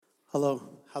Hello,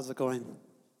 how's it going?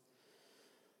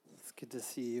 It's good to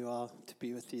see you all, to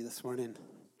be with you this morning.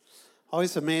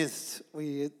 Always amazed.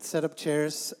 We set up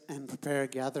chairs and prepare a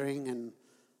gathering,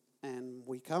 and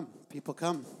we come. People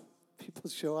come. People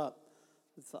show up.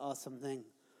 It's an awesome thing.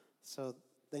 So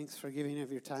thanks for giving of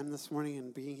your time this morning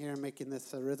and being here and making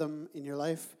this a rhythm in your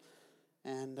life.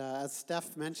 And as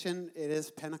Steph mentioned, it is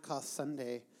Pentecost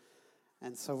Sunday,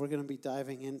 and so we're going to be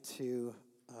diving into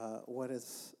what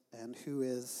is and who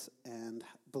is and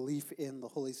belief in the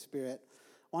Holy Spirit.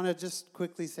 I want to just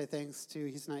quickly say thanks to,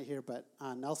 he's not here, but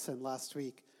Nelson last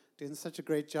week, doing such a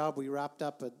great job. We wrapped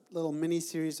up a little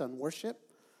mini-series on worship,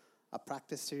 a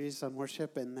practice series on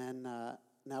worship, and then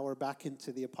now we're back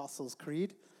into the Apostles'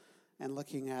 Creed and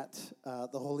looking at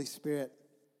the Holy Spirit.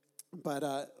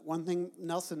 But one thing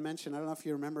Nelson mentioned, I don't know if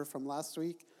you remember from last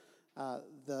week,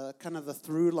 the kind of the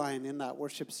through line in that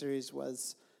worship series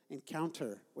was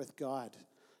encounter with God,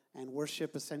 and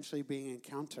worship essentially being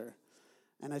encounter.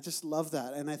 And I just love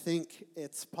that. And I think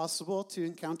it's possible to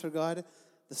encounter God,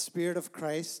 the Spirit of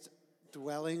Christ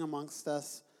dwelling amongst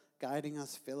us, guiding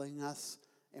us, filling us,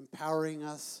 empowering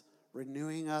us,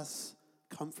 renewing us,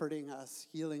 comforting us,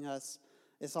 healing us.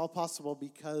 It's all possible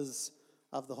because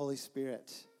of the Holy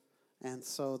Spirit. And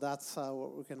so that's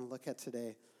what we're going to look at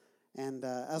today. And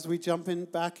as we jump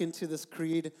back into this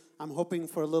creed, I'm hoping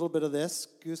for a little bit of this.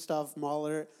 Gustav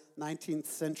Mahler, 19th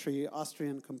century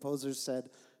Austrian composer, said,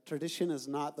 "Tradition is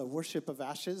not the worship of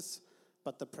ashes,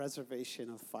 but the preservation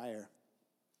of fire."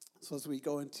 So as we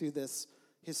go into this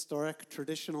historic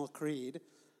traditional creed,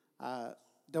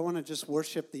 don't want to just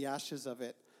worship the ashes of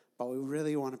it, but we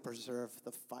really want to preserve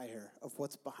the fire of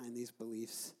what's behind these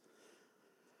beliefs.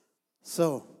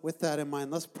 So with that in mind,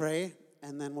 let's pray,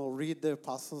 and then we'll read the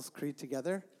Apostles' Creed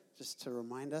together, just to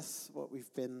remind us what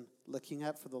we've been looking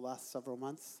at for the last several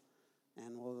months,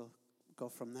 and we'll go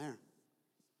from there.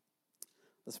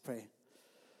 Let's pray.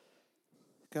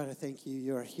 God, I thank you.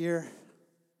 You are here.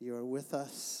 You are with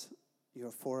us. You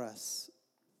are for us.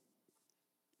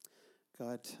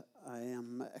 God, I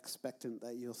am expectant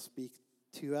that you'll speak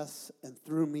to us and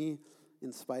through me,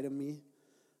 in spite of me,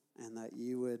 and that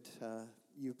you would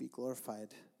you be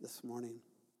glorified this morning.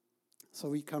 So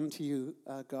we come to you,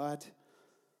 God,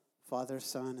 Father,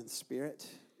 Son, and Spirit,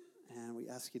 and we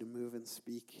ask you to move and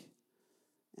speak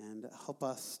and help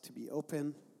us to be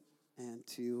open and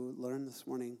to learn this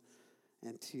morning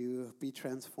and to be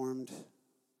transformed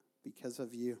because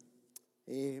of you.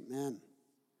 Amen.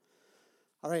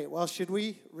 All right, well, should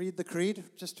we read the creed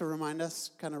just to remind us,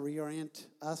 kind of reorient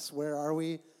us? Where are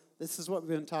we? This is what we've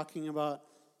been talking about,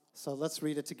 so let's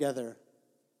read it together.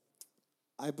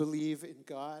 I believe in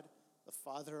God, the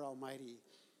Father Almighty,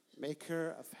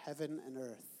 maker of heaven and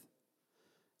earth,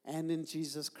 and in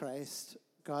Jesus Christ,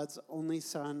 God's only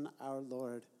Son, our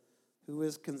Lord, who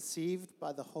was conceived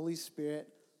by the Holy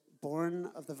Spirit,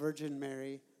 born of the Virgin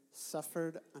Mary,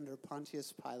 suffered under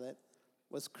Pontius Pilate,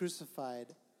 was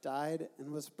crucified, died,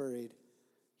 and was buried.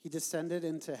 He descended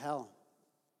into hell.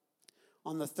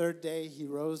 On the third day, he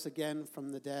rose again from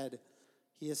the dead.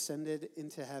 He ascended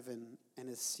into heaven and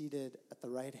is seated at the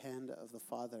right hand of the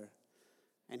Father.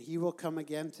 And he will come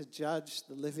again to judge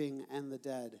the living and the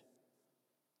dead.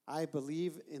 I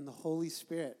believe in the Holy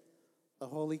Spirit, the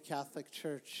Holy Catholic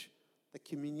Church, the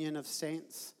communion of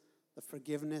saints, the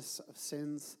forgiveness of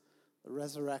sins, the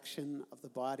resurrection of the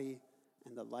body,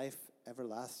 and the life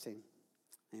everlasting.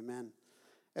 Amen.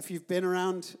 If you've been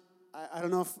around, I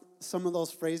don't know if some of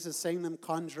those phrases, saying them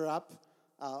conjure up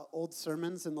old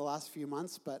sermons in the last few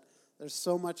months, but there's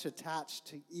so much attached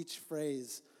to each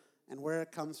phrase and where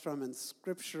it comes from, and a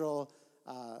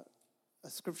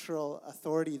scriptural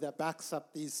authority that backs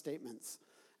up these statements.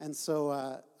 And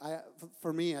so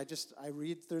for me, I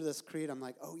read through this creed, I'm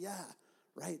like, oh yeah,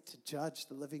 right, to judge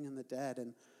the living and the dead.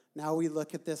 And now we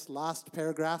look at this last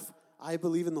paragraph. I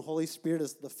believe in the Holy Spirit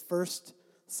is the first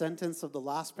sentence of the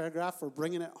last paragraph. We're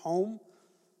bringing it home,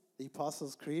 the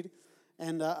Apostles' Creed.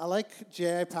 And I like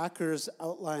J.I. Packer's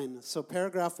outline. So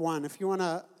paragraph 1, if you want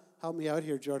to help me out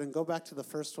here, Jordan, go back to the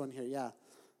first one here. Yeah,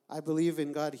 I believe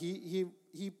in God. He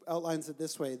outlines it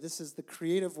this way. This is the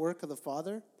creative work of the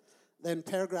Father. Then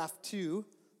paragraph 2,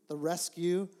 the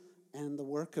rescue and the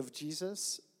work of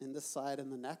Jesus in this side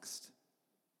and the next.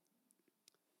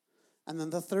 And then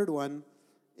the third one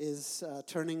is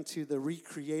turning to the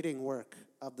recreating work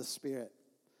of the Spirit.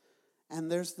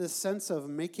 And there's this sense of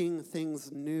making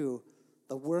things new,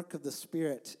 the work of the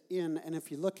Spirit in, and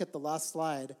if you look at the last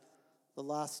slide,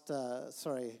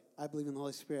 I believe in the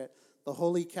Holy Spirit, the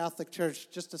Holy Catholic Church,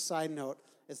 just a side note,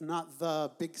 is not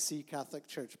the big C Catholic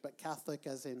Church, but Catholic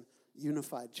as in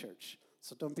unified church.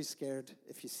 So don't be scared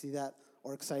if you see that.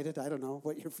 or excited. I don't know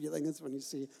what your feeling is when you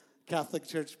see Catholic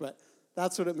Church, but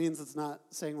that's what it means. It's not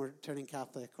saying we're turning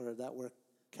Catholic or that we're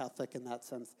Catholic in that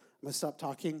sense. I'm going to stop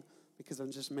talking because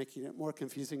I'm just making it more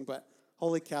confusing, but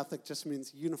Holy Catholic just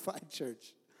means unified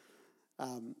church.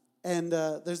 And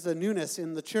there's the newness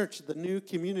in the church, the new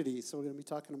community. So we're going to be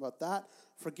talking about that.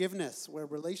 Forgiveness, where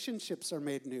relationships are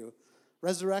made new.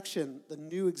 Resurrection, the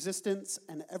new existence.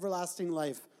 And everlasting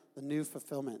life, the new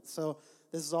fulfillment. So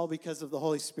this is all because of the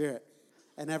Holy Spirit.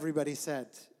 And everybody said,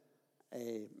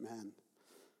 amen.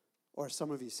 Or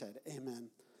some of you said, amen.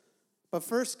 But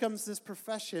first comes this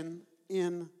profession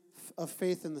of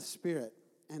faith in the Spirit.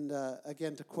 And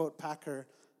again, to quote Packer,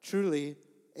 truly,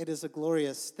 it is a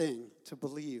glorious thing to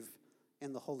believe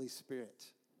in the Holy Spirit.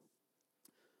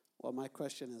 Well, my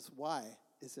question is, why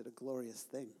is it a glorious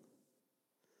thing?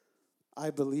 I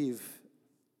believe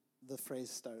the phrase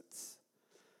starts.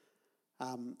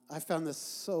 I found this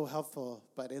so helpful,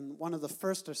 but in one of the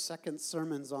first or second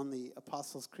sermons on the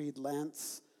Apostles' Creed,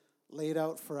 Lance laid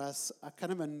out for us a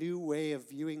kind of a new way of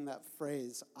viewing that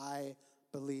phrase, I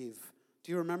believe.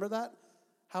 Do you remember that?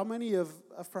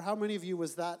 For how many of you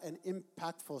was that an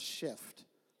impactful shift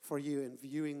for you in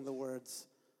viewing the words,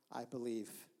 I believe?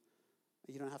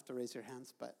 You don't have to raise your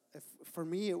hands, but for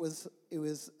me it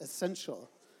was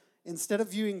essential. Instead of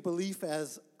viewing belief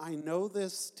as, I know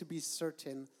this to be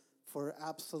certain for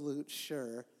absolute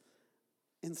sure,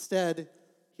 instead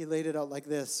he laid it out like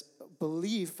this.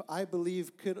 Belief, I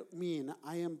believe, could mean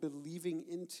I am believing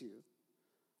into,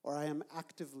 or I am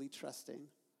actively trusting.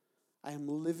 I am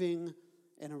living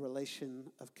in a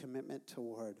relation of commitment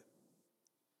toward.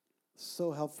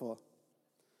 So helpful.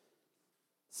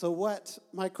 So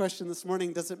my question this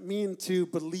morning, does it mean to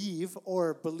believe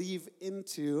or believe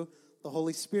into the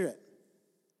Holy Spirit?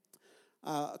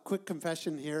 A quick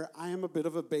confession here, I am a bit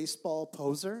of a baseball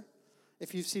poser.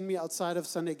 If you've seen me outside of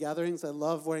Sunday gatherings, I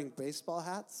love wearing baseball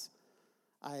hats.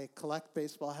 I collect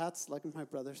baseball hats, like my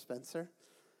brother Spencer.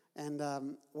 And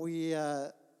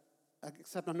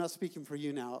except I'm not speaking for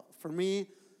you now. For me,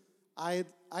 I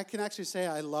can actually say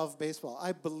I love baseball.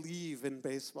 I believe in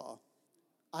baseball.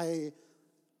 I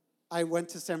went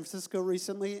to San Francisco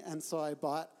recently, and so I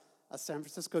bought a San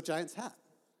Francisco Giants hat.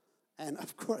 And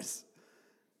of course,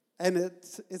 and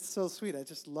it's so sweet. I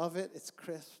just love it. It's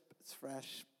crisp, it's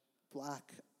fresh,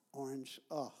 black, orange.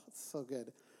 Oh, it's so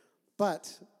good.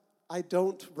 But I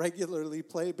don't regularly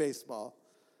play baseball.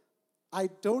 I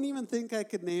don't even think I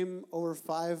could name over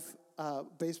 5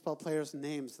 baseball players'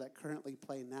 names that currently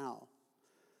play now.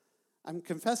 I'm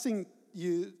confessing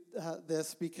you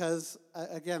this because,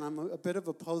 again, I'm a bit of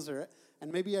a poser,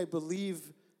 and maybe I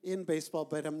believe in baseball,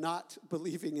 but I'm not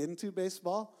believing into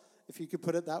baseball, if you could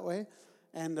put it that way.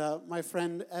 And my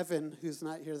friend Evan, who's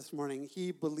not here this morning,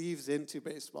 he believes into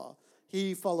baseball.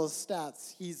 He follows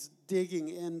stats. He's digging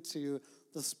into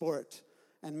the sport.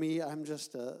 And me, I'm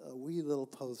just a wee little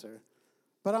poser.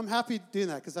 But I'm happy doing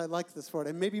that because I like the sport.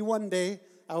 And maybe one day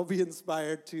I will be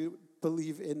inspired to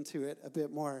believe into it a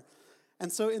bit more.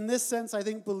 And so in this sense, I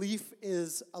think belief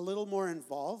is a little more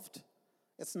involved.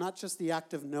 It's not just the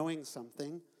act of knowing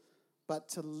something, but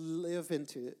to live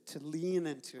into it, to lean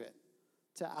into it,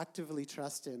 to actively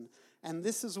trust in. And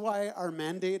this is why our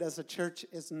mandate as a church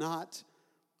is not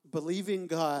believing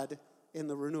God in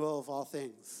the renewal of all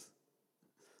things.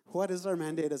 What is our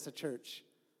mandate as a church?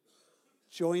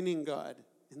 Joining God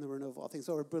in the renewal of all things,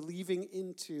 or believing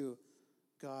into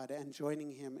God and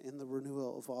joining him in the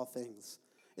renewal of all things.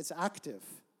 It's active.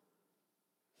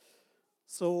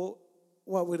 So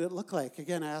what would it look like?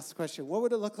 Again, I asked the question, what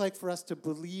would it look like for us to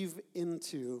believe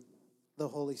into the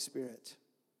Holy Spirit?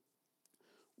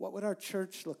 What would our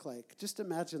church look like? Just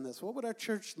imagine this. What would our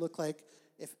church look like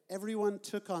if everyone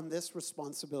took on this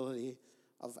responsibility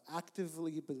of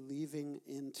actively believing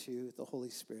into the Holy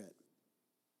Spirit?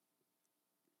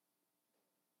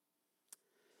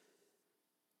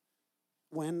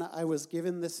 When I was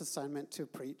given this assignment to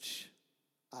preach,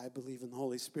 I believe in the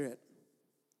Holy Spirit.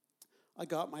 I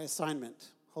got my assignment,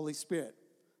 Holy Spirit.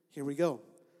 Here we go.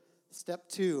 Step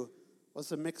 2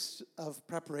 was a mix of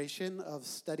preparation, of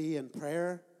study and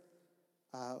prayer,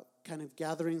 kind of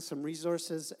gathering some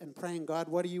resources and praying, God,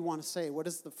 what do you want to say? What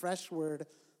is the fresh word?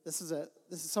 This is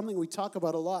something we talk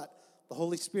about a lot, the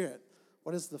Holy Spirit.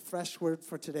 What is the fresh word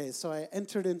for today? So I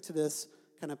entered into this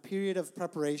kind of period of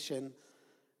preparation,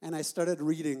 and I started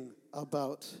reading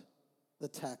about the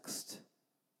text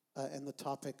and the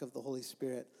topic of the Holy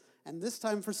Spirit. And this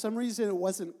time, for some reason, it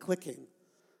wasn't clicking.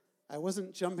 I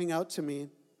wasn't jumping out to me.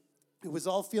 It was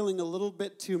all feeling a little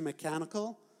bit too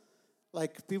mechanical.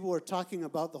 Like people were talking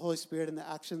about the Holy Spirit and the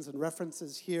actions and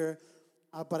references here,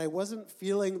 but I wasn't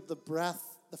feeling the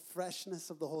breath the freshness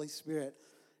of the Holy Spirit.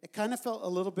 It kind of felt a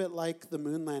little bit like the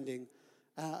moon landing.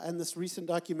 And this recent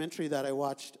documentary that I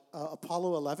watched,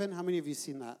 Apollo 11. How many of you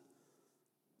seen that?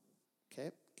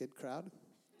 Okay, good crowd,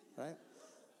 right?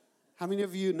 How many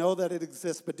of you know that it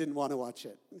exists but didn't want to watch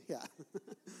it? Yeah.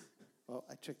 Well,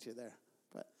 I tricked you there.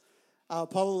 But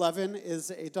Apollo 11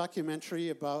 is a documentary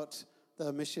about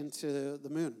the mission to the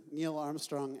moon, Neil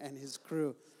Armstrong and his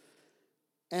crew.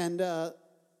 And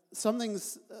something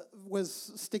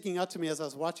was sticking out to me as I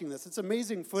was watching this. It's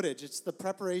amazing footage. It's the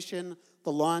preparation,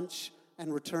 the launch,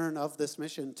 and return of this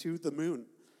mission to the moon.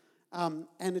 And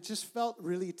it just felt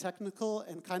really technical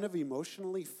and kind of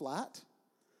emotionally flat.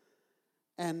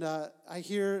 And I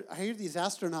hear these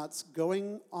astronauts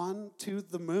going on to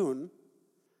the moon.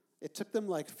 It took them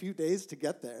like a few days to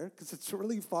get there because it's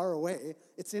really far away.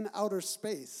 It's in outer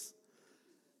space.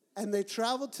 And they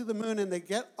travel to the moon and they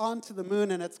get onto the moon,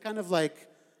 and it's kind of like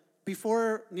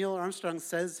before Neil Armstrong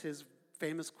says his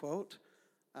famous quote,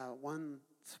 one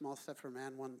small step for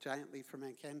man, one giant leap for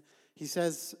mankind. He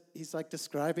says, he's like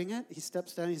describing it. He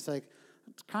steps down, he's like,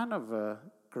 it's kind of a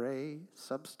gray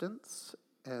substance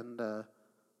and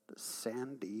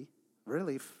sandy,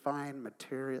 really fine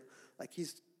material. Like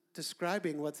he's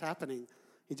describing what's happening.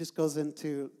 He just goes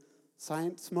into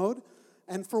science mode.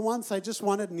 And for once, I just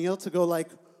wanted Neil to go like,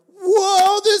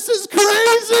 whoa, this is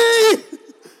crazy!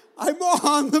 I'm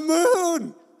on the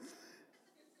moon!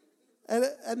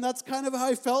 And that's kind of how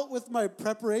I felt with my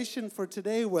preparation for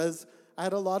today was I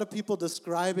had a lot of people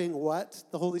describing what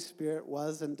the Holy Spirit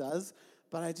was and does,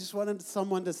 but I just wanted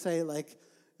someone to say like,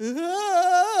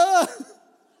 ah!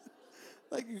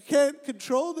 Like you can't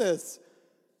control this.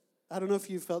 I don't know if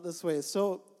you felt this way.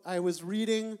 So I was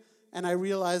reading and I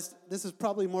realized this is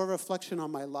probably more a reflection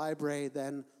on my library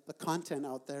than the content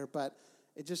out there, but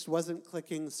it just wasn't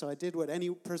clicking, so I did what any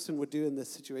person would do in this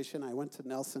situation. I went to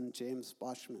Nelson James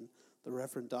Boschman, the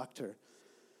Reverend Doctor.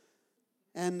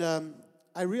 And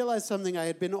I realized something. I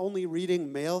had been only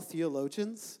reading male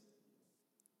theologians.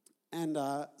 And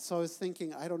so I was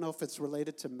thinking, I don't know if it's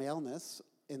related to maleness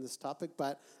in this topic,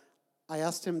 but I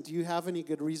asked him, do you have any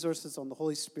good resources on the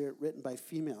Holy Spirit written by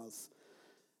females?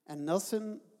 And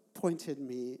Nelson pointed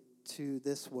me to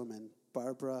this woman,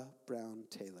 Barbara Brown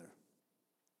Taylor,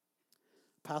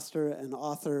 pastor and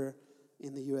author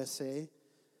in the USA.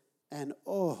 And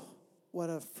oh, what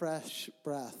a fresh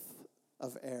breath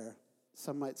of air.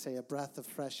 Some might say a breath of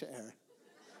fresh air.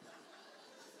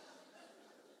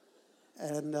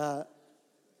 And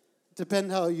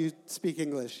depend how you speak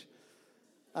English.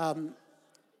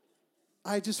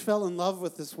 I just fell in love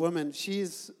with this woman.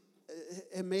 She's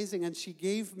amazing, and she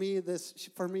gave me this,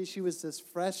 for me, she was this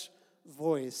fresh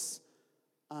voice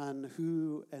on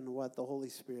who and what the Holy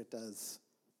Spirit does.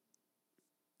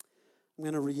 I'm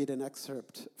going to read an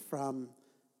excerpt from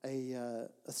a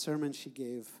sermon she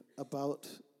gave about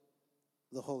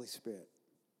the Holy Spirit.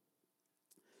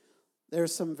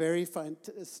 There's some very fine,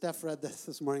 Steph read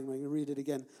this morning, I'm going to read it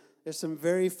again. There's some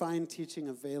very fine teaching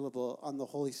available on the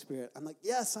Holy Spirit. I'm like,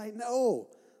 yes, I know.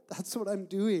 That's what I'm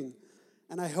doing.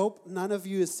 And I hope none of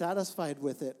you is satisfied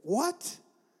with it. What?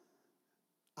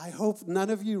 I hope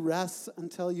none of you rests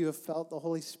until you have felt the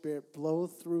Holy Spirit blow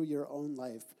through your own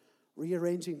life,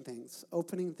 rearranging things,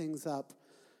 opening things up,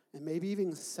 and maybe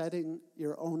even setting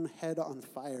your own head on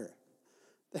fire.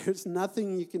 There's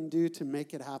nothing you can do to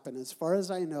make it happen, as far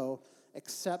as I know,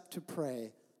 except to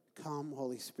pray, come,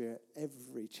 Holy Spirit,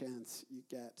 every chance you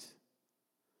get.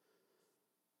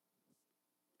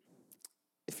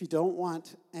 If you don't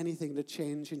want anything to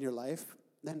change in your life,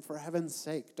 then for heaven's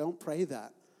sake, don't pray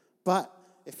that. But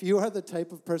if you are the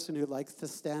type of person who likes to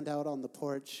stand out on the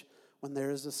porch when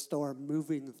there is a storm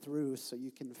moving through so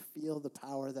you can feel the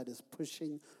power that is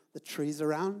pushing the trees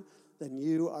around, then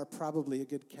you are probably a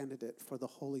good candidate for the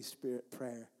Holy Spirit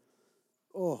prayer.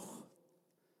 Oh,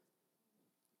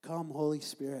 come, Holy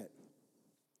Spirit.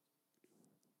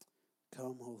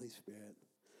 Come, Holy Spirit.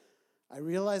 I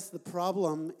realized the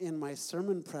problem in my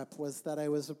sermon prep was that I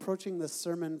was approaching this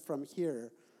sermon from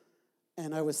here,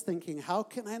 and I was thinking, how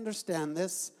can I understand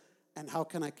this, and how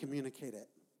can I communicate it?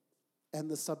 And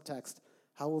the subtext,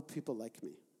 how will people like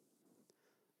me?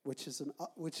 Which is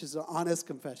an honest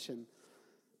confession.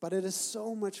 But it is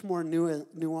so much more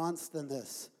nuanced than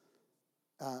this.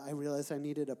 I realized I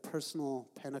needed a personal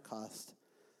Pentecost,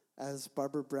 as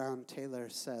Barbara Brown Taylor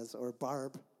says, or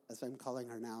Barb, as I'm calling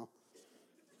her now.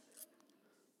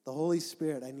 The Holy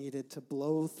Spirit I needed to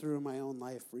blow through my own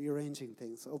life, rearranging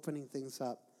things, opening things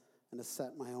up, and to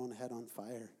set my own head on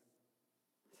fire.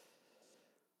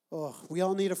 Oh, we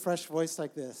all need a fresh voice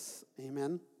like this,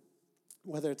 amen?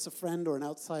 Whether it's a friend or an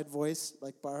outside voice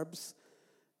like Barb's.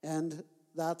 And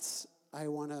that's I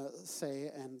want to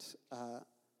say and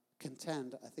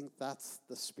contend, I think that's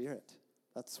the Spirit.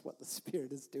 That's what the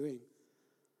Spirit is doing.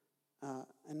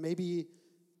 And maybe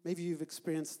you've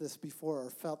experienced this before or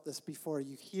felt this before.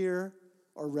 You hear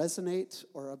or resonate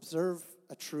or observe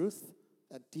a truth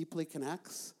that deeply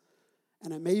connects,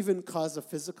 and it may even cause a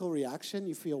physical reaction.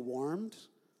 You feel warmed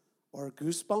or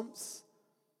goosebumps,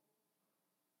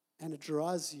 and it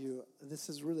draws you, this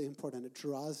is really important, it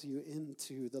draws you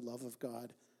into the love of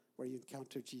God where you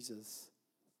encounter Jesus.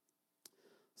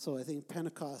 So I think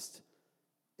Pentecost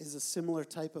is a similar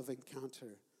type of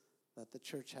encounter that the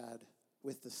church had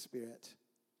with the Spirit.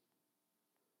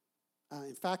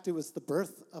 In fact, it was the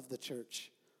birth of the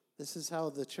church. This is how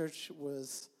the church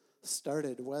was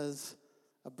started, was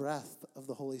a breath of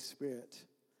the Holy Spirit.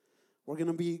 We're going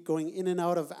to be going in and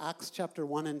out of Acts chapter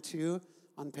 1 and 2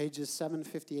 on pages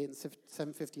 758 and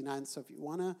 759. So if you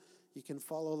want to, you can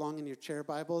follow along in your chair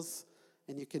Bibles,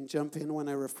 and you can jump in when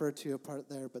I refer to a part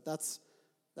there. But that's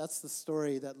the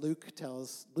story that Luke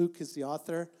tells. Luke is the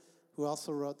author who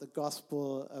also wrote the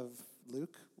Gospel of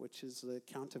Luke, which is the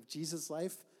account of Jesus'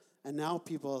 life. And now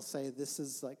people say this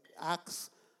is like Acts.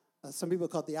 Some people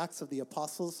call it the Acts of the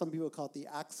Apostles. Some people call it the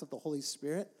Acts of the Holy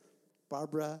Spirit.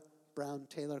 Barbara Brown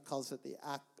Taylor calls it the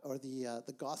Act or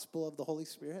the Gospel of the Holy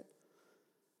Spirit.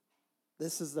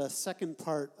 This is the second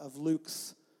part of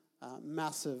Luke's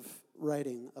massive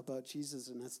writing about Jesus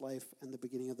and his life and the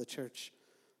beginning of the church.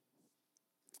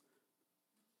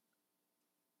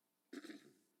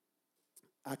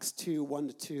 Acts 2,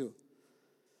 1-2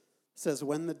 says,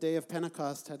 when the day of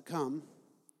Pentecost had come,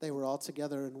 they were all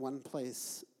together in one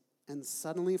place. And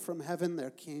suddenly from heaven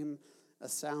there came a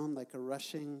sound like a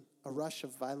rush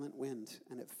of violent wind,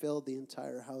 and it filled the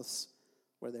entire house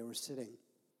where they were sitting.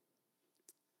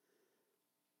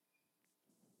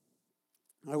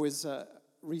 I was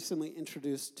recently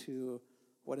introduced to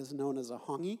what is known as a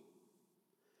hongi.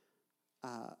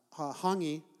 A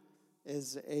hongi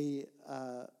is a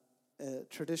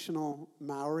traditional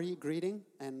Maori greeting,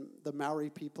 and the Maori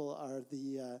people are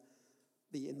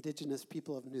the indigenous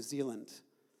people of New Zealand.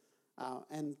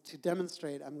 And to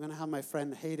demonstrate, I'm going to have my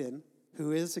friend Hayden,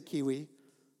 who is a Kiwi,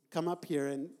 come up here,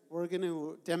 and we're going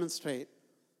to demonstrate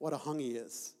what a hongi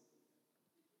is.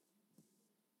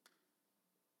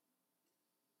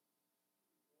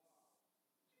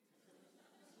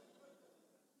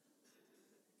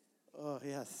 Oh,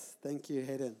 yes. Thank you,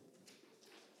 Hayden.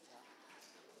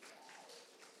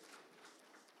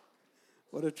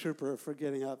 What a trooper for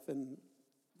getting up and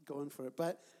going for it.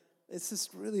 But it's this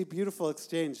really beautiful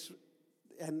exchange,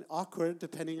 and awkward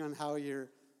depending on how you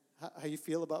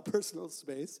feel about personal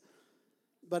space.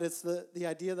 But it's the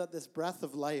idea that this breath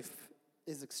of life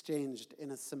is exchanged in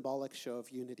a symbolic show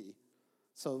of unity.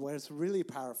 So where it's really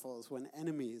powerful is when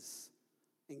enemies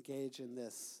engage in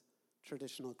this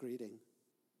traditional greeting.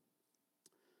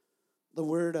 The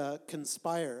word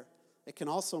conspire, it can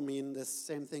also mean this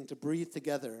same thing, to breathe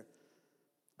together.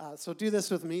 So do this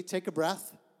with me. Take a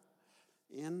breath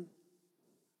in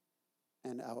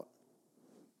and out.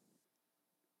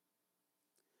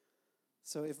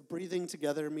 So if breathing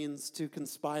together means to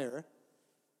conspire,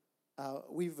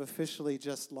 we've officially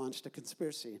just launched a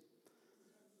conspiracy.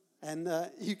 And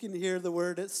you can hear the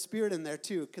word spirit in there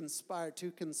too. Conspire,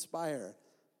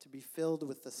 to be filled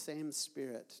with the same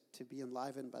Spirit, to be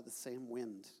enlivened by the same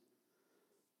wind.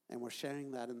 And we're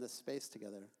sharing that in this space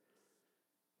together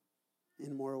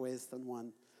in more ways than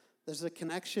one. There's a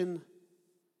connection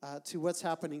to what's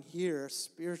happening here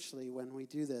spiritually when we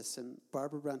do this. And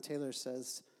Barbara Brown Taylor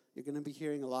says, you're going to be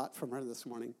hearing a lot from her this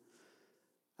morning.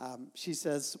 She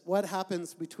says, what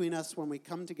happens between us when we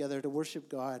come together to worship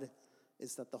God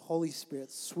is that the Holy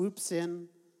Spirit swoops in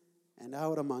and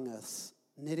out among us,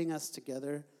 knitting us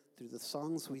together through the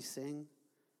songs we sing,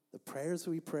 the prayers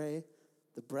we pray,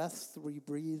 the breaths we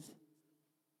breathe.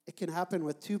 It can happen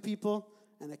with 2 people,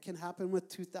 and it can happen with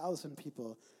 2,000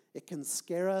 people. It can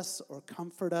scare us or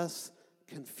comfort us,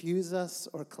 confuse us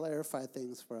or clarify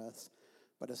things for us.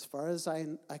 But as far as I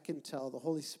can tell, the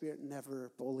Holy Spirit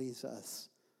never bullies us.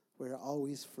 We're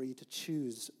always free to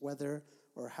choose whether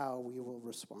or how we will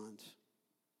respond.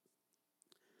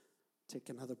 Take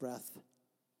another breath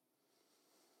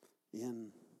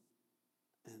in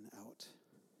and out.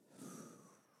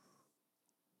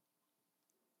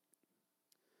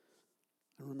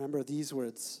 And remember these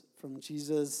words from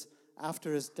Jesus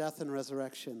after his death and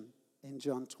resurrection in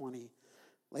John 20.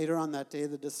 Later on that day,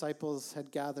 the disciples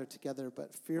had gathered together,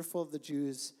 but fearful of the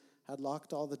Jews, had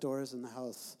locked all the doors in the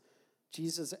house.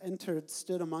 Jesus entered,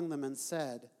 stood among them, and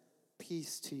said,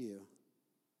 "Peace to you."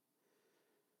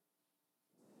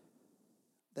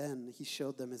 Then he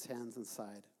showed them his hands and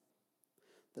side.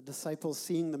 The disciples,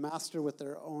 seeing the master with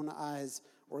their own eyes,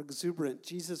 were exuberant.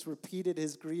 Jesus repeated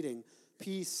his greeting,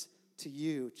 "Peace to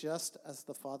you. Just as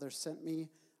the Father sent me,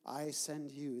 I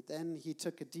send you." Then he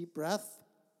took a deep breath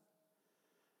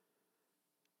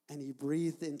and he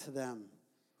breathed into them.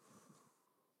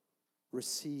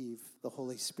 "Receive the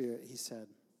Holy Spirit," he said.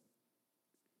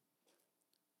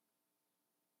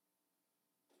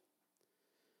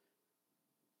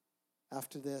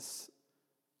 After this,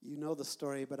 you know the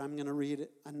story, but I'm going to read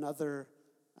another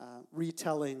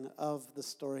retelling of the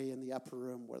story in the upper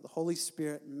room where the Holy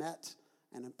Spirit met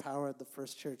and empowered the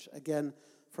first church. Again,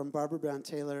 from Barbara Brown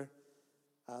Taylor,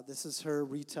 this is her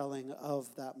retelling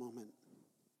of that moment.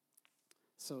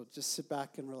 So just sit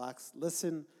back and relax.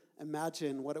 Listen,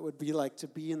 imagine what it would be like to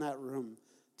be in that room,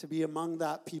 to be among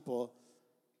that people.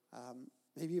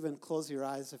 Maybe even close your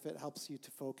eyes if it helps you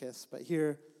to focus. But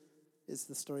here is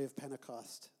the story of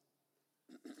Pentecost.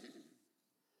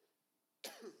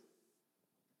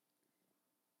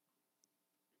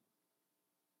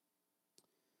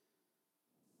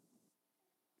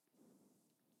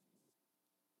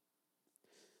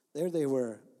 There they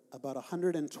were, about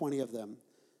 120 of them,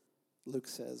 Luke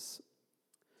says,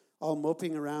 all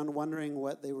moping around, wondering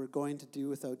what they were going to do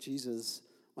without Jesus,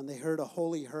 when they heard a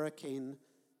holy hurricane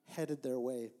headed their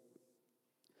way.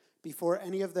 Before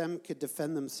any of them could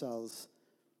defend themselves,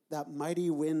 that mighty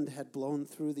wind had blown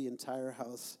through the entire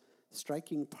house,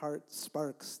 striking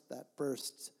sparks that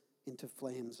burst into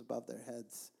flames above their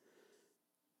heads.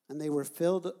 And they were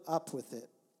filled up with it.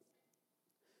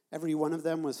 Every one of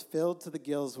them was filled to the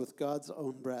gills with God's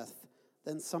own breath.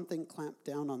 Then something clamped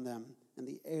down on them, and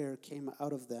the air came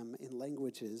out of them in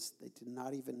languages they did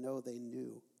not even know they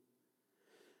knew.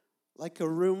 Like a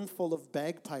room full of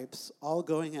bagpipes, all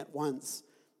going at once,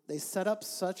 they set up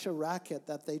such a racket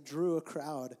that they drew a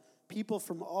crowd. People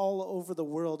from all over the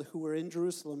world who were in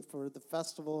Jerusalem for the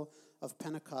festival of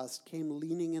Pentecost came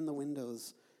leaning in the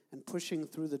windows and pushing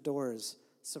through the doors,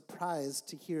 surprised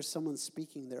to hear someone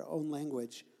speaking their own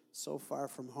language so far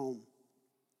from home.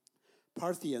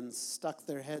 Parthians stuck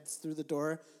their heads through the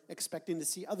door, expecting to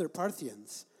see other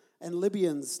Parthians, and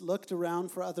Libyans looked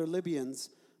around for other Libyans,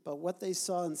 but what they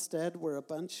saw instead were a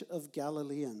bunch of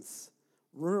Galileans,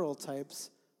 rural types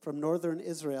from northern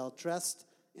Israel, dressed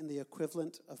in the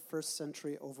equivalent of first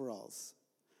century overalls.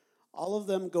 All of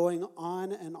them going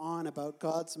on and on about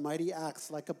God's mighty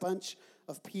acts like a bunch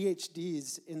of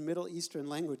PhDs in Middle Eastern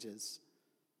languages.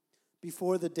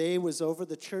 Before the day was over,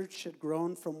 the church had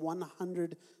grown from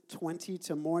 120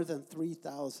 to more than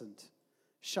 3,000.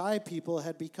 Shy people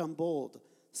had become bold,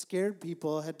 scared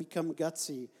people had become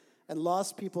gutsy, and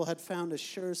lost people had found a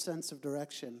sure sense of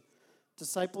direction.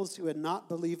 Disciples who had not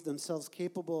believed themselves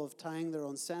capable of tying their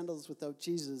own sandals without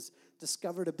Jesus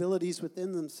discovered abilities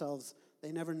within themselves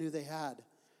they never knew they had.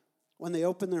 When they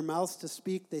opened their mouths to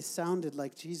speak, they sounded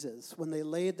like Jesus. When they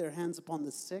laid their hands upon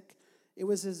the sick, it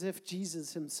was as if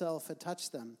Jesus himself had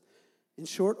touched them. In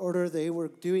short order, they were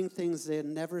doing things they had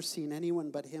never seen anyone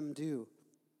but him do.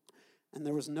 And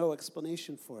there was no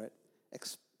explanation for it,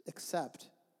 except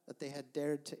that they had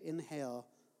dared to inhale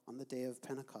on the day of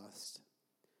Pentecost.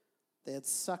 They had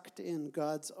sucked in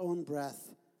God's own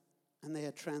breath, and they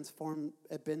had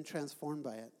been transformed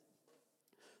by it.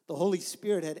 The Holy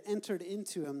Spirit had entered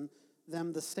into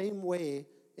them the same way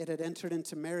it had entered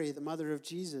into Mary, the mother of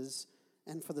Jesus,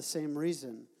 and for the same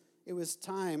reason. It was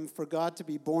time for God to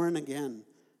be born again,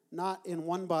 not in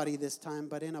one body this time,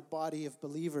 but in a body of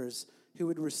believers who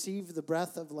would receive the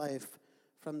breath of life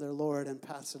from their Lord and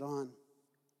pass it on,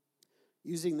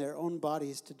 using their own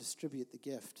bodies to distribute the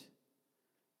gift.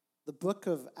 The book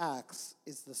of Acts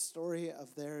is the story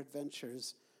of their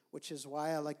adventures, which is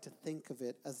why I like to think of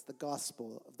it as the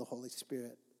gospel of the Holy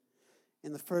Spirit.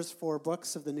 In the first 4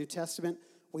 books of the New Testament,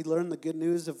 we learn the good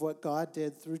news of what God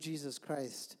did through Jesus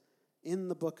Christ. In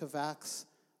the book of Acts,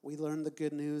 we learn the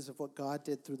good news of what God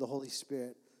did through the Holy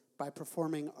Spirit by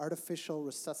performing artificial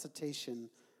resuscitation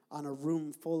on a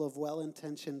room full of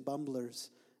well-intentioned bumblers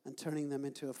and turning them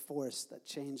into a force that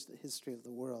changed the history of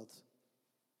the world.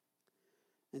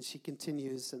 And she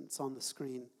continues, and it's on the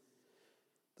screen.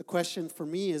 The question for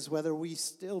me is whether we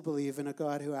still believe in a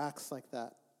God who acts like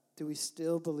that. Do we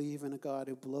still believe in a God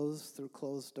who blows through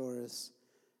closed doors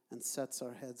and sets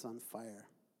our heads on fire?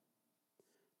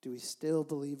 Do we still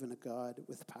believe in a God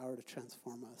with power to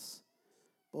transform us,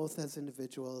 both as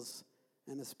individuals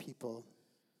and as people?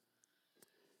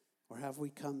 Or have we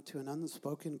come to an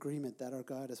unspoken agreement that our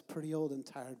God is pretty old and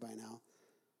tired by now?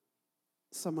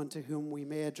 Someone to whom we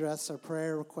may address our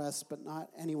prayer requests, but not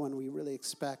anyone we really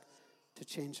expect to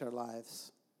change our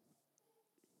lives.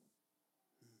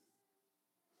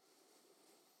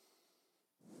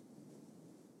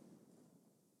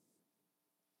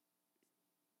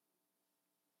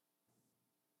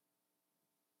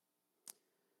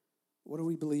 What are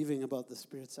we believing about the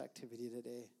Spirit's activity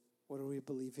today? What are we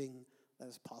believing that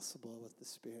is possible with the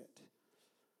Spirit?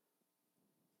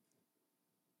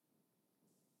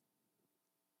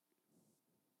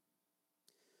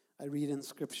 I read in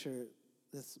Scripture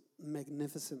this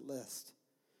magnificent list,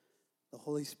 the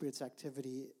Holy Spirit's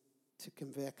activity to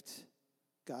convict,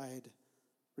 guide,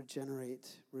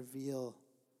 regenerate, reveal,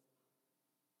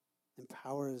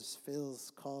 empowers,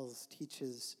 fills, calls,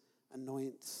 teaches,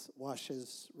 anoints,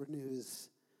 washes, renews,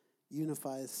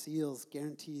 unifies, seals,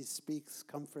 guarantees, speaks,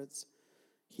 comforts,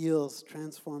 heals,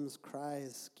 transforms,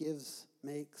 cries, gives,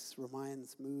 makes,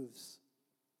 reminds, moves.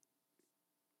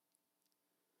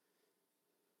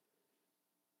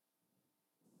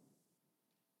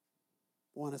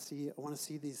 I want to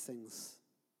see these things.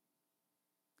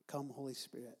 Come, Holy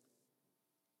Spirit.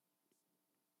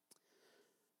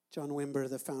 John Wimber,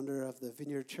 the founder of the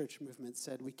Vineyard Church movement,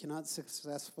 said, "We cannot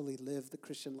successfully live the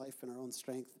Christian life in our own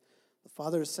strength. The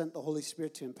Father has sent the Holy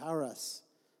Spirit to empower us.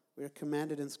 We are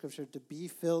commanded in Scripture to be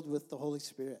filled with the Holy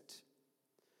Spirit."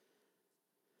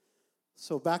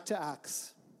 So back to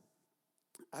Acts.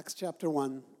 Acts chapter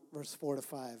 1, verse 4 to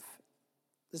 5.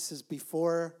 This is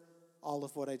before all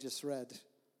of what I just read.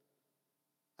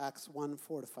 Acts 1,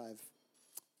 4 to 5.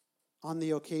 On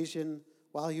the occasion,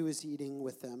 while he was eating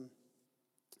with them,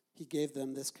 he gave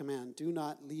them this command: "Do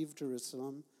not leave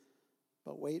Jerusalem,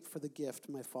 but wait for the gift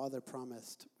my Father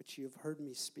promised, which you have heard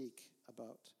me speak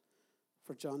about.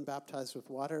 For John baptized with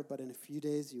water, but in a few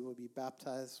days you will be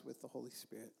baptized with the Holy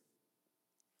Spirit."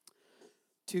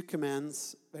 Two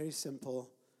commands, very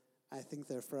simple. I think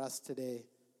they're for us today.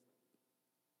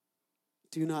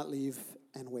 Do not leave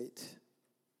and wait.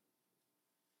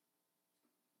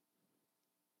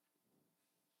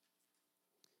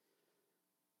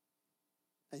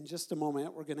 In just a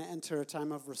moment, we're going to enter a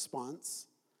time of response.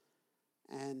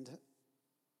 And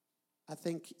I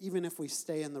think even if we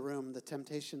stay in the room, the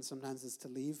temptation sometimes is to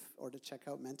leave or to check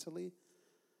out mentally.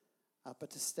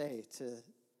 But to stay, to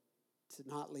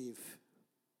not leave,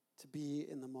 to be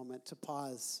in the moment, to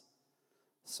pause.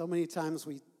 So many times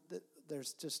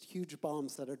there's just huge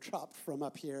bombs that are dropped from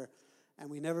up here,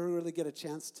 and we never really get a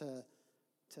chance to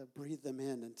breathe them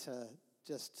in and to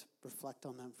just reflect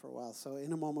on them for a while. So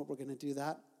in a moment, we're going to do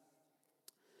that.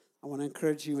 I want to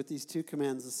encourage you with these two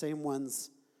commands, the same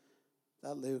ones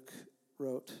that Luke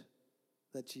wrote,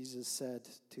 that Jesus said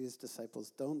to his disciples: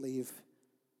 don't leave,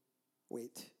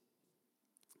 wait.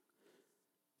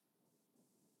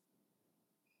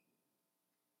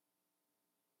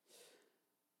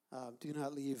 Do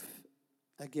not leave.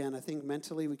 Again, I think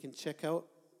mentally we can check out,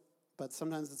 but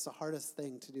sometimes it's the hardest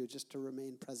thing to do, just to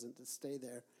remain present, to stay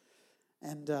there.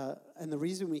 And the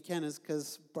reason we can is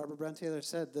because Barbara Brown Taylor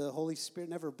said the Holy Spirit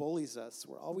never bullies us.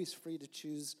 We're always free to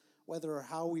choose whether or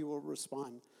how we will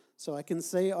respond. So I can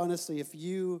say honestly, if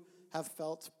you have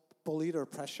felt bullied or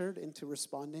pressured into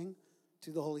responding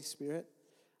to the Holy Spirit,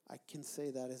 I can say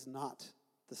that is not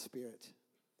the Spirit.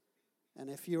 And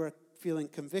if you are feeling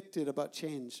convicted about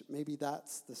change, maybe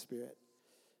that's the Spirit.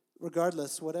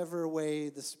 Regardless, whatever way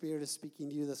the Spirit is speaking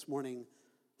to you this morning,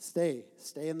 stay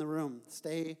in the room,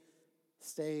 stay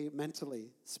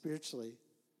mentally, spiritually.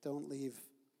 Don't leave.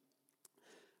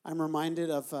 I'm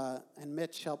reminded of, and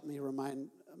Mitch helped me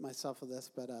remind myself of this,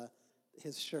 but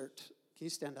his shirt. Can you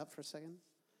stand up for a second?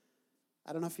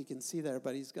 I don't know if you can see there,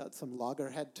 but he's got some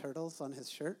loggerhead turtles on his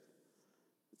shirt.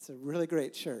 It's a really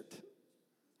great shirt.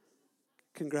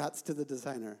 Congrats to the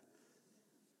designer.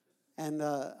 And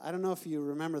I don't know if you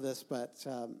remember this, but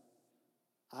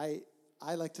I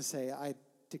like to say I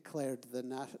declared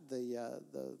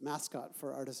the mascot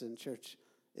for Artisan Church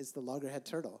is the loggerhead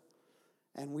turtle.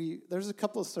 And there's a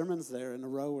couple of sermons there in a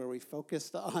row where we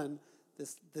focused on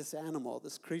this animal,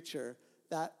 this creature,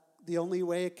 that the only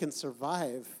way it can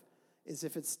survive is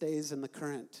if it stays in the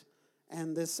current.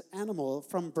 And this animal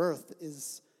from birth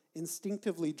is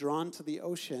instinctively drawn to the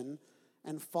ocean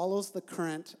and follows the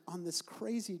current on this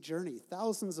crazy journey,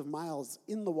 thousands of miles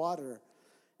in the water,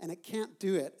 and it can't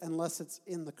do it unless it's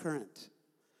in the current.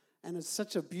 And it's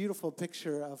such a beautiful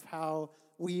picture of how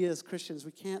we as Christians,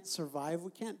 we can't survive,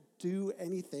 we can't do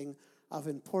anything of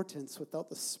importance without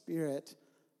the Spirit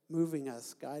moving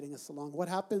us, guiding us along. What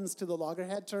happens to the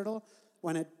loggerhead turtle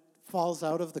when it falls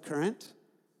out of the current?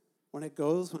 When it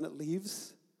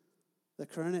leaves the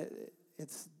current,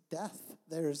 it's death.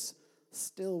 There's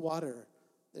still water,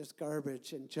 there's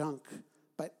garbage and junk,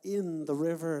 but in the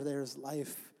river there's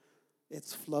life.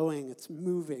 It's flowing, it's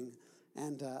moving,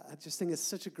 and I just think it's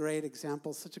such a great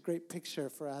example, such a great picture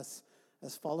for us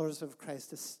as followers of Christ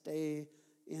to stay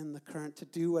in the current, to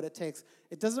do what it takes.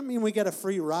 It doesn't mean we get a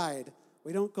free ride.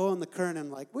 We don't go in the current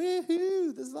and like,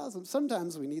 woohoo, this is awesome.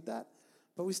 Sometimes we need that,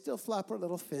 But we still flap our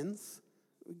little fins.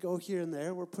 We go here and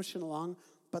there. We're pushing along.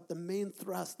 But the main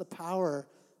thrust, the power,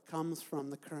 comes from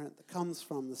the current, that comes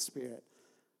from the Spirit,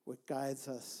 which guides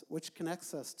us, which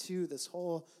connects us to this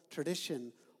whole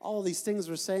tradition. All these things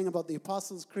we're saying about the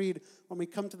Apostles' Creed, when we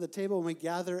come to the table, when we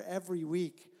gather every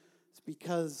week, it's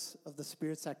because of the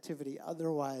Spirit's activity.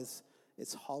 Otherwise,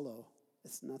 it's hollow.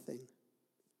 It's nothing.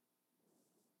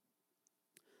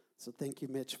 So thank you,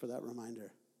 Mitch, for that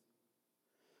reminder.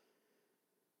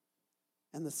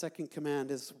 And the second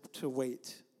command is to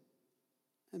wait.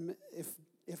 And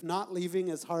if not leaving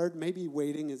is hard, maybe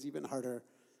waiting is even harder.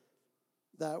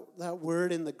 That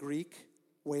word in the Greek,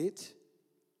 wait,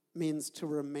 means to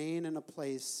remain in a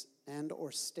place and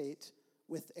or state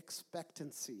with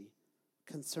expectancy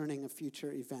concerning a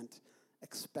future event.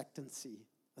 Expectancy.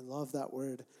 I love that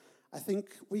word. I think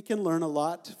we can learn a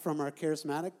lot from our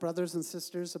charismatic brothers and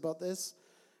sisters about this.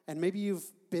 And maybe you've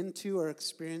been to or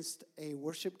experienced a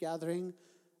worship gathering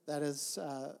that is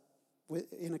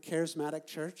in a charismatic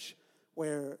church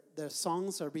where the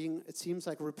songs are being, it seems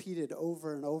like, repeated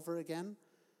over and over again.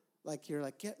 Like you're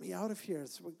like, get me out of here.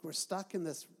 We're stuck in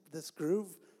this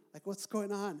groove. Like, what's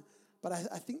going on? But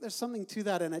I think there's something to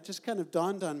that, and it just kind of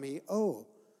dawned on me,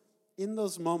 in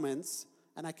those moments,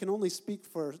 and I can only speak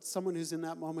for someone who's in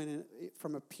that moment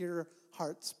from a pure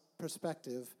heart's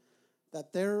perspective,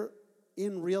 that they're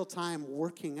in real time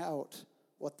working out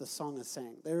what the song is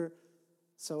saying.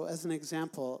 So as an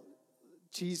example,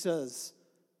 Jesus,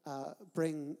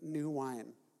 bring new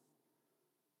wine.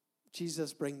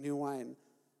 Jesus, bring new wine.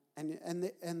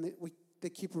 They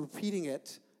keep repeating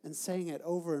it and saying it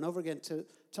over and over again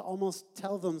to almost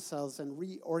tell themselves and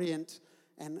reorient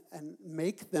and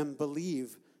make them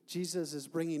believe Jesus is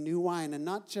bringing new wine, and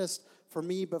not just for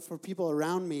me, but for people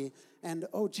around me. And,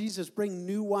 Jesus, bring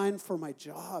new wine for my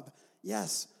job.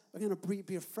 Yes, I'm going to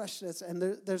be a freshness. And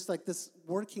there's like this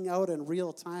working out in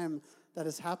real time that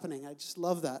is happening. I just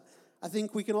love that. I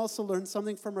think we can also learn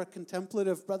something from our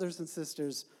contemplative brothers and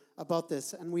sisters about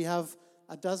this. And we have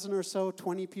a dozen or so,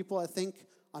 20 people, I think,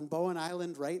 on Bowen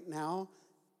Island right now,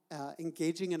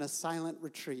 engaging in a silent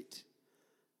retreat.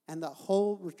 And the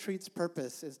whole retreat's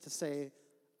purpose is to say,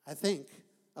 I think,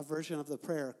 a version of the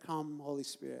prayer, come, Holy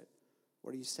Spirit.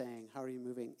 What are you saying? How are you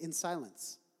moving? In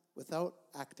silence, without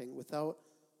acting, without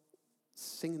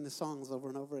singing the songs over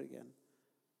and over again.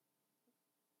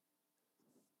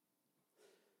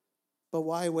 But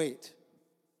why wait?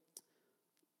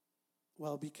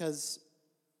 Well, because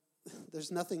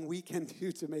there's nothing we can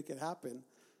do to make it happen.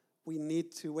 We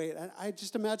need to wait. I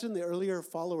just imagine the earlier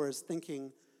followers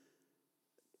thinking,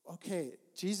 okay,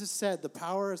 Jesus said the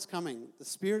power is coming. The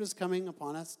Spirit is coming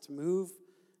upon us to move,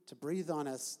 to breathe on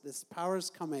us. This power is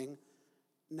coming.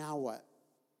 Now what?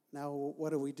 Now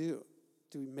what do we do?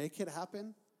 Do we make it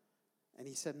happen? And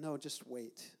he said, no, just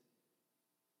wait.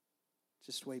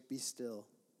 Just wait, be still.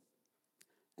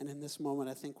 And in this moment,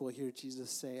 I think we'll hear Jesus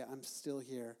say, I'm still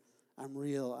here. I'm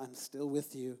real. I'm still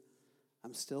with you.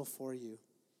 I'm still for you.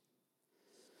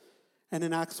 And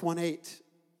in Acts 1:8,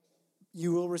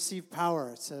 you will receive power,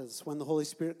 it says, when the Holy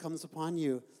Spirit comes upon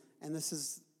you. And this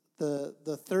is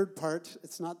the third part.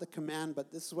 It's not the command,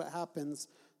 but this is what happens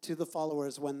to the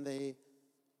followers when they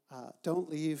don't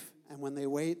leave, and when they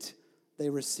wait, they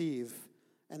receive.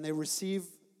 And they receive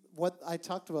what I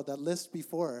talked about, that list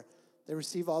before. They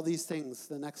receive all these things.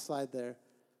 The next slide there.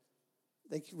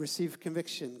 They receive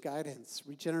conviction, guidance,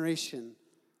 regeneration,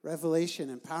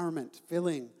 revelation, empowerment,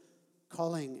 filling,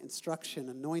 calling, instruction,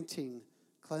 anointing,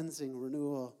 cleansing,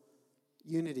 renewal,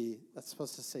 unity. That's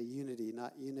supposed to say unity,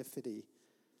 not unifity.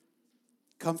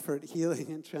 Comfort,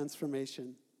 healing, and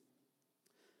transformation.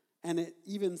 And it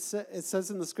even it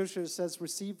says in the scripture, it says,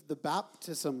 receive the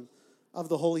baptism of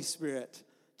the Holy Spirit.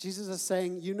 Jesus is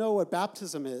saying, you know what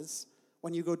baptism is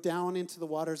when you go down into the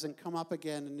waters and come up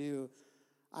again anew.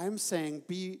 I'm saying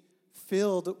be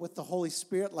filled with the Holy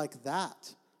Spirit like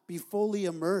that. Be fully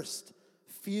immersed.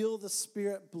 Feel the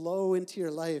Spirit blow into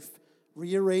your life,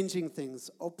 rearranging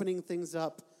things, opening things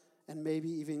up, and maybe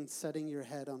even setting your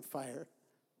head on fire.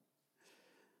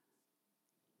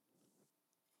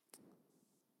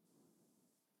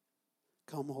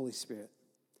 Come, Holy Spirit.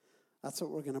 That's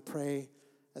what we're going to pray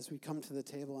as we come to the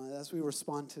table and as we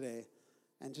respond today.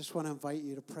 And just want to invite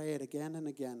you to pray it again and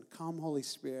again. Come, Holy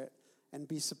Spirit, and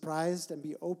be surprised and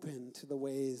be open to the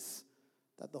ways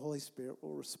that the Holy Spirit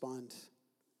will respond.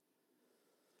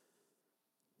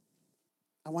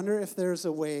 I wonder if there's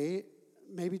a way,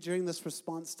 maybe during this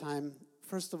response time,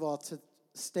 first of all, to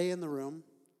stay in the room.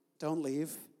 Don't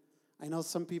leave. I know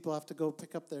some people have to go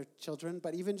pick up their children,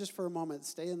 but even just for a moment,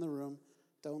 stay in the room.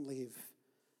 Don't leave.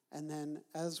 And then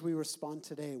as we respond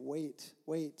today, wait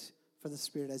for the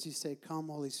Spirit as you say, "Come,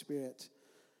 Holy Spirit."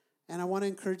 And I want to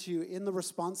encourage you in the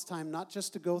response time, not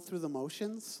just to go through the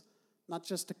motions, not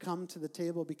just to come to the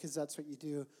table because that's what you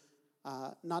do,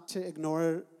 not to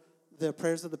ignore the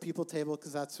prayers of the people table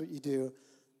because that's what you do,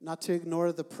 not to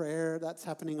ignore the prayer that's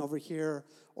happening over here,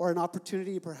 or an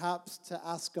opportunity perhaps to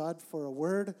ask God for a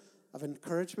word of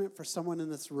encouragement for someone in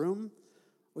this room.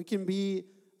 We can be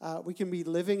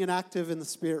living and active in the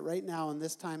Spirit right now in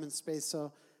this time and space.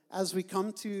 So as we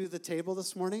come to the table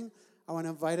this morning, I want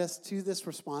to invite us to this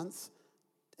response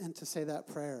and to say that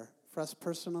prayer for us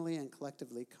personally and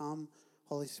collectively. Come,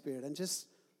 Holy Spirit, and just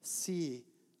see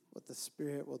what the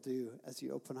Spirit will do as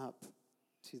you open up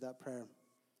to that prayer.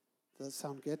 Does that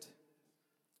sound good?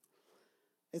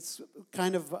 It's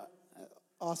kind of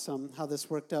awesome how this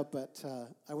worked out, but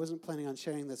I wasn't planning on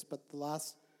sharing this, but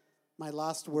my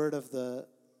last word of the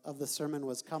sermon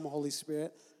was "Come, Holy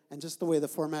Spirit," and just the way the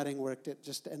formatting worked, it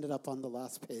just ended up on the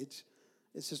last page.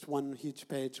 It's just one huge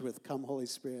page with "Come, Holy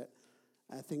Spirit."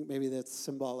 I think maybe that's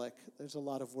symbolic. There's a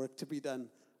lot of work to be done,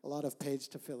 a lot of page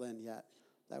to fill in yet,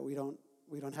 that we don't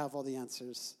have all the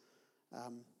answers,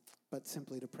 but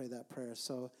simply to pray that prayer.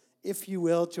 So if you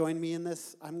will, join me in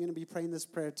this. I'm going to be praying this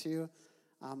prayer too.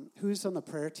 Who's on the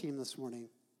prayer team this morning?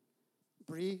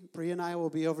 Bree and I will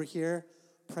be over here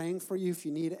praying for you. If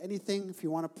you need anything, if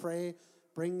you want to pray,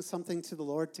 bring something to the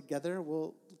Lord together.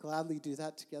 We'll gladly do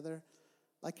that together.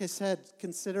 Like I said,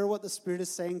 consider what the Spirit is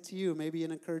saying to you. Maybe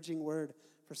an encouraging word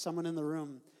for someone in the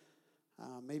room.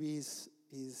 Maybe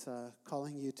He's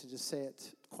calling you to just say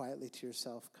it quietly to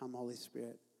yourself. Come, Holy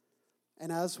Spirit.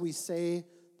 And as we say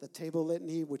the table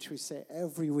litany, which we say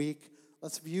every week,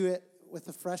 let's view it with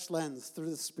a fresh lens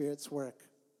through the Spirit's work.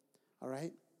 All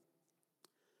right?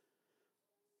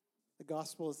 The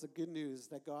gospel is the good news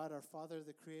that God, our Father,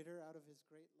 the Creator, out of His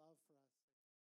great love,